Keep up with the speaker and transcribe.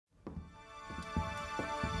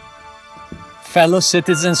Fellow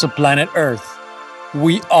citizens of planet Earth,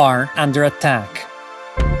 we are under attack.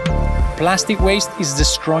 Plastic waste is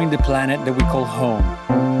destroying the planet that we call home.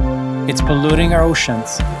 It's polluting our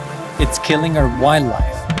oceans. It's killing our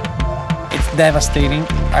wildlife. It's devastating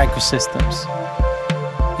our ecosystems.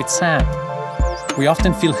 It's sad. We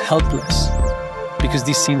often feel helpless because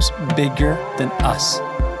this seems bigger than us.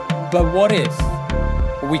 But what if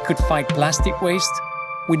we could fight plastic waste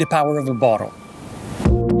with the power of a bottle?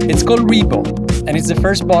 It's called REBO, and it's the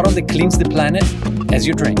first bottle that cleans the planet as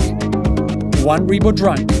you drink. One REBO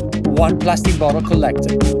drunk, one plastic bottle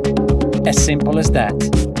collected. As simple as that.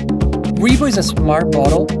 REBO is a smart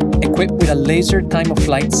bottle equipped with a laser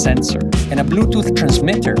time-of-flight sensor and a Bluetooth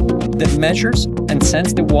transmitter that measures and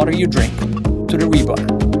sends the water you drink to the REBO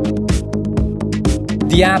app.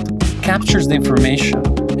 The app captures the information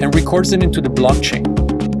and records it into the blockchain,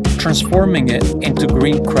 transforming it into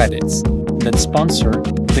green credits that sponsor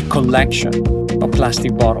the collection of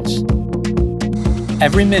plastic bottles.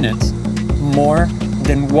 Every minute, more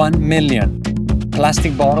than 1 million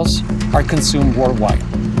plastic bottles are consumed worldwide.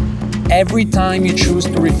 Every time you choose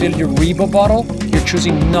to refill your REBO bottle, you're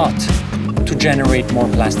choosing not to generate more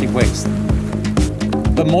plastic waste.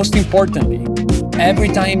 But most importantly, every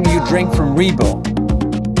time you drink from REBO,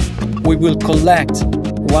 we will collect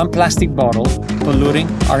one plastic bottle polluting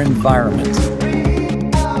our environment.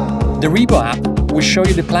 The REBO app will show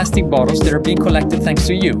you the plastic bottles that are being collected thanks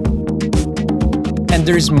to you. And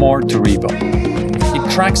there is more to REBO.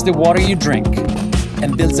 It tracks the water you drink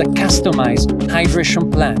and builds a customized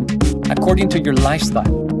hydration plan according to your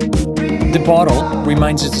lifestyle. The bottle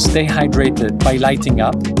reminds you to stay hydrated by lighting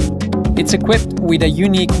up. It's equipped with a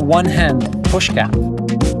unique one-hand push cap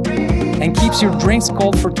and keeps your drinks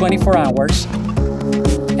cold for 24 hours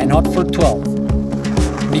and hot for 12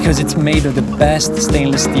 because it's made of the best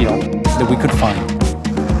stainless steel that we could find.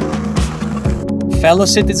 Fellow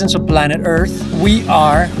citizens of planet Earth, we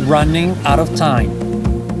are running out of time.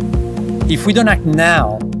 If we don't act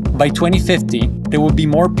now, by 2050, there will be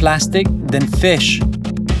more plastic than fish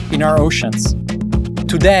in our oceans.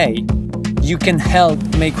 Today, you can help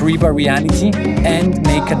make REBO a reality and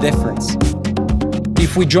make a difference.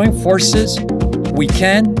 If we join forces, we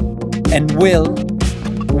can and will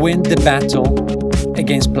win the battle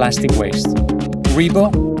against plastic waste.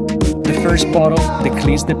 REBO, the first bottle that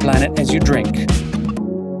cleans the planet as you drink.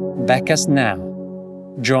 Back us now.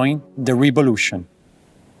 Join the revolution.